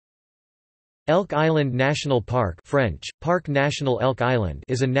Elk Island National Park French, Parc National Elk Island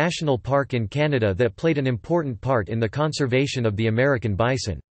is a national park in Canada that played an important part in the conservation of the American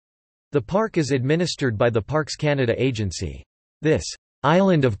bison. The park is administered by the Parks Canada Agency. This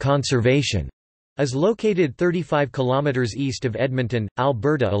 «island of conservation» is located 35 kilometres east of Edmonton,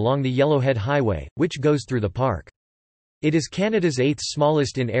 Alberta along the Yellowhead Highway, which goes through the park. It is Canada's 8th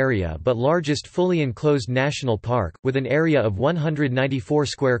smallest in area but largest fully enclosed national park, with an area of 194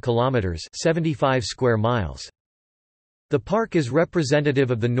 square kilometres 75 square miles. The park is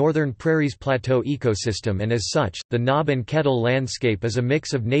representative of the Northern Prairies Plateau ecosystem and as such, the Knob and Kettle landscape is a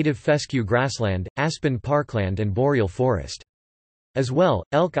mix of native fescue grassland, aspen parkland and boreal forest. As well,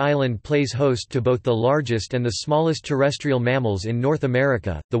 Elk Island plays host to both the largest and the smallest terrestrial mammals in North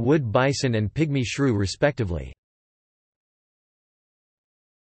America, the wood bison and pygmy shrew respectively.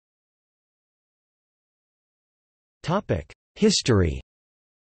 History.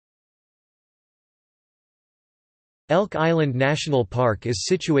 Elk Island National Park is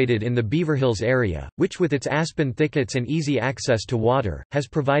situated in the Beaver Hills area, which with its aspen thickets and easy access to water, has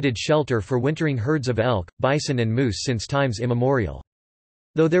provided shelter for wintering herds of elk, bison and moose since times immemorial.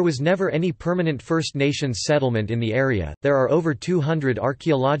 Though there was never any permanent First Nations settlement in the area, there are over 200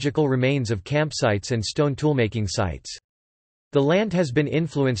 archaeological remains of campsites and stone toolmaking sites. The land has been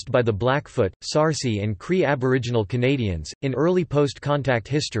influenced by the Blackfoot, Sarcee, and Cree Aboriginal Canadians. In early post-contact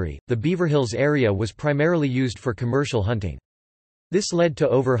history, the Beaver Hills area was primarily used for commercial hunting. This led to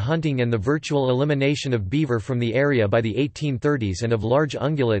overhunting and the virtual elimination of beaver from the area by the 1830s and of large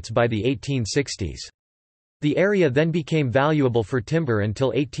ungulates by the 1860s. The area then became valuable for timber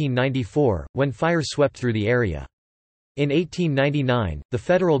until 1894, when fires swept through the area. In 1899, the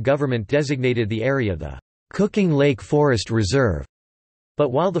federal government designated the area the Cooking Lake Forest Reserve.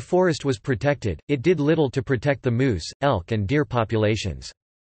 But while the forest was protected, it did little to protect the moose, elk and deer populations.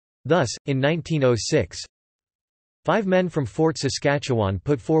 Thus, in 1906, 5 men from Fort Saskatchewan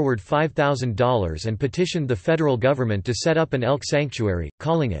put forward $5,000 and petitioned the federal government to set up an elk sanctuary,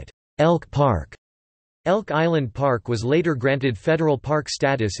 calling it Elk Park. Elk Island Park was later granted federal park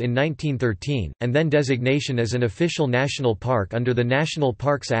status in 1913, and then designation as an official national park under the National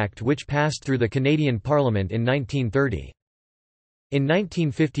Parks Act, which passed through the Canadian Parliament in 1930. In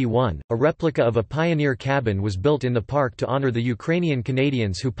 1951, a replica of a pioneer cabin was built in the park to honor the Ukrainian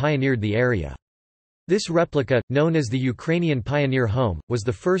Canadians who pioneered the area. This replica, known as the Ukrainian Pioneer Home, was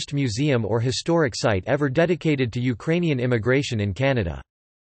the first museum or historic site ever dedicated to Ukrainian immigration in Canada.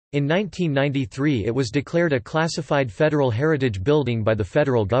 In 1993 it was declared a classified federal heritage building by the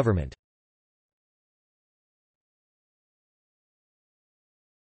federal government.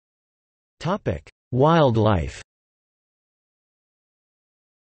 Wildlife.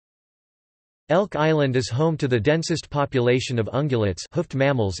 Elk Island is home to the densest population of ungulates hoofed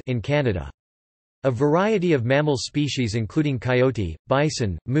mammals in Canada. A variety of mammal species including coyote,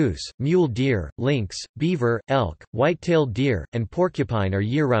 bison, moose, mule deer, lynx, beaver, elk, white-tailed deer, and porcupine are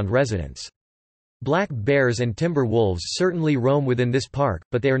year-round residents. Black bears and timber wolves certainly roam within this park,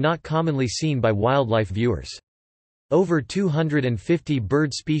 but they are not commonly seen by wildlife viewers. Over 250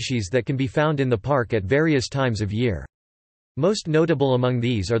 bird species that can be found in the park at various times of year. Most notable among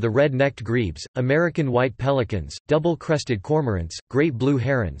these are the red-necked grebes, American white pelicans, double-crested cormorants, great blue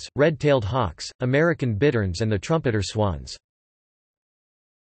herons, red-tailed hawks, American bitterns and the trumpeter swans.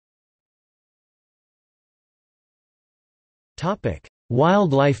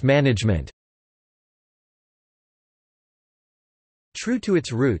 Wildlife management. True to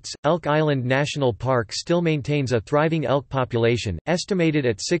its roots, Elk Island National Park still maintains a thriving elk population, estimated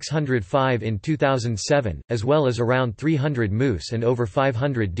at 605 in 2007, as well as around 300 moose and over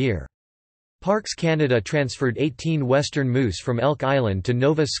 500 deer. Parks Canada transferred 18 western moose from Elk Island to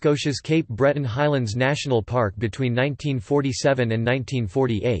Nova Scotia's Cape Breton Highlands National Park between 1947 and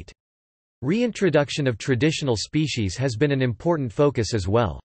 1948. Reintroduction of traditional species has been an important focus as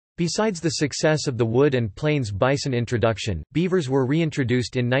well. Besides the success of the wood and plains bison introduction, beavers were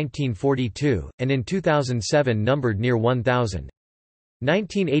reintroduced in 1942, and in 2007 numbered near 1,000.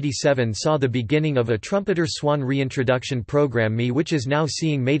 1987 saw the beginning of a trumpeter swan reintroduction program which is now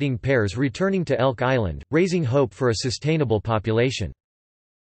seeing mating pairs returning to Elk Island, raising hope for a sustainable population.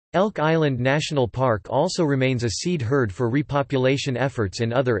 Elk Island National Park also remains a seed herd for repopulation efforts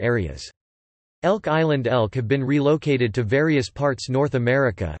in other areas. Elk Island elk have been relocated to various parts North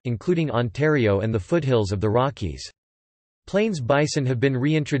America, including Ontario and the foothills of the Rockies. Plains bison have been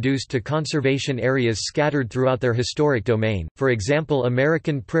reintroduced to conservation areas scattered throughout their historic domain, for example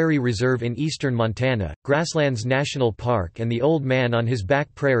American Prairie Reserve in eastern Montana, Grasslands National Park and the Old Man on His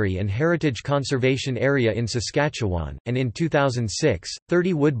Back Prairie and Heritage Conservation Area in Saskatchewan, and in 2006,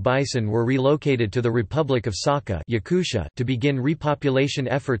 30 wood bison were relocated to the Republic of Sakha Yakutia to begin repopulation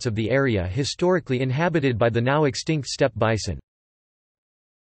efforts of the area historically inhabited by the now extinct steppe bison.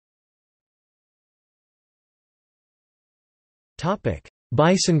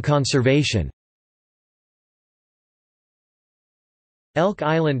 Bison conservation. Elk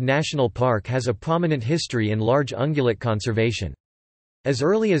Island National Park has a prominent history in large ungulate conservation. As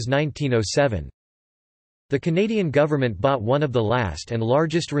early as 1907, the Canadian government bought one of the last and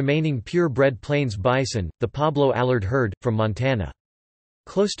largest remaining purebred plains bison, the Pablo Allard herd, from Montana.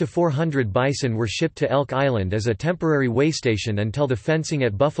 Close to 400 bison were shipped to Elk Island as a temporary waystation until the fencing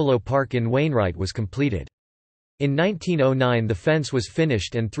at Buffalo Park in Wainwright was completed. In 1909 the fence was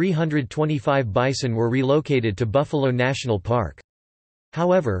finished and 325 bison were relocated to Buffalo National Park.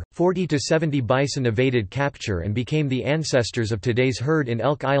 However, 40 to 70 bison evaded capture and became the ancestors of today's herd in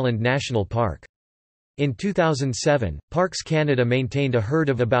Elk Island National Park. In 2007, Parks Canada maintained a herd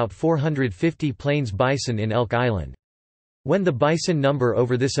of about 450 plains bison in Elk Island. When the bison number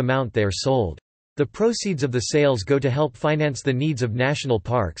over this amount they are sold. The proceeds of the sales go to help finance the needs of national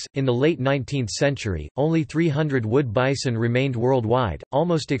parks. In the late 19th century, only 300 wood bison remained worldwide,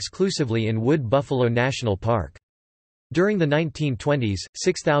 almost exclusively in Wood Buffalo National Park. During the 1920s,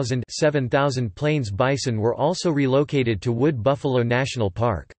 7,000 plains bison were also relocated to Wood Buffalo National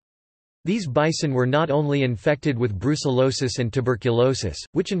Park. These bison were not only infected with brucellosis and tuberculosis,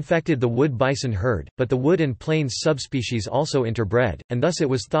 which infected the wood bison herd, but the wood and plains subspecies also interbred, and thus it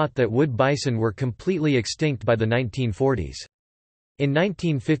was thought that wood bison were completely extinct by the 1940s. In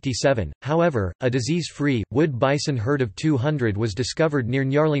 1957, however, a disease-free, wood bison herd of 200 was discovered near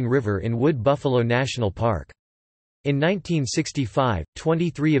Nyarling River in Wood Buffalo National Park. In 1965,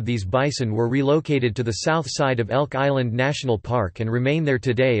 23 of these bison were relocated to the south side of Elk Island National Park and remain there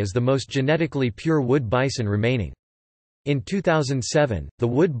today as the most genetically pure wood bison remaining. In 2007, the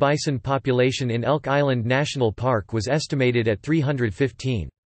wood bison population in Elk Island National Park was estimated at 315.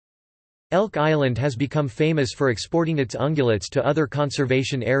 Elk Island has become famous for exporting its ungulates to other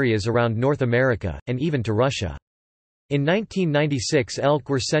conservation areas around North America, and even to Russia. In 1996 elk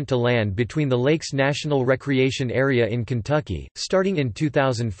were sent to land between the Lakes National Recreation Area in Kentucky. Starting in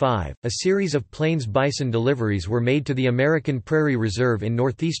 2005, a series of plains bison deliveries were made to the American Prairie Reserve in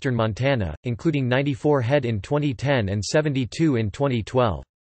northeastern Montana, including 94 head in 2010 and 72 in 2012.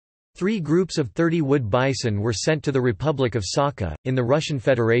 3 groups of 30 wood bison were sent to the Republic of Sakha, in the Russian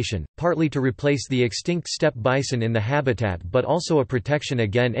Federation, partly to replace the extinct steppe bison in the habitat but also a protection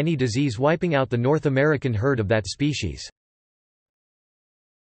against any disease wiping out the North American herd of that species.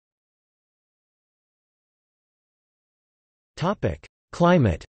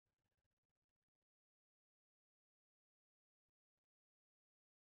 Climate.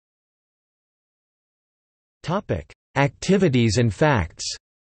 Activities and facts.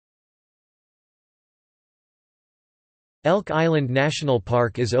 Elk Island National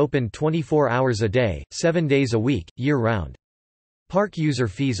Park is open 24 hours a day, 7 days a week, year-round. Park user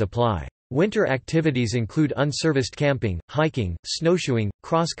fees apply. Winter activities include unserviced camping, hiking, snowshoeing,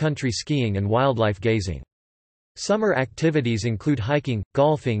 cross-country skiing and wildlife gazing. Summer activities include hiking,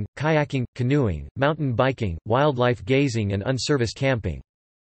 golfing, kayaking, canoeing, mountain biking, wildlife gazing and unserviced camping.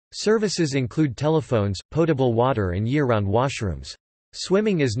 Services include telephones, potable water and year-round washrooms.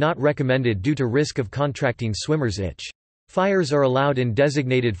 Swimming is not recommended due to risk of contracting swimmer's itch. Fires are allowed in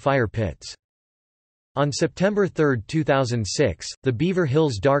designated fire pits. On September 3, 2006, the Beaver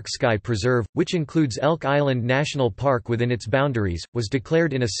Hills Dark Sky Preserve, which includes Elk Island National Park within its boundaries, was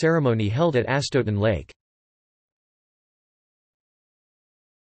declared in a ceremony held at Astotan Lake.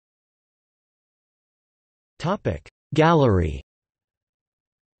 Gallery.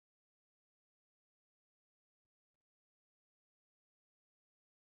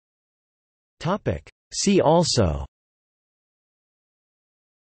 See also: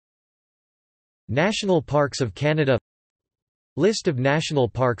 National Parks of Canada, List of National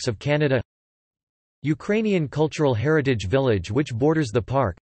Parks of Canada, Ukrainian Cultural Heritage Village which borders the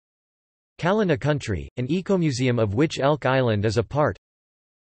park, Kalina Country, an ecomuseum of which Elk Island is a part,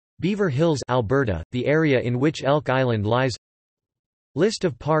 Beaver Hills, Alberta, the area in which Elk Island lies, List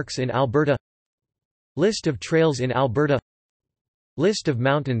of parks in Alberta, List of trails in Alberta, List of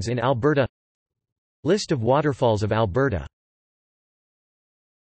mountains in Alberta, List of waterfalls of Alberta.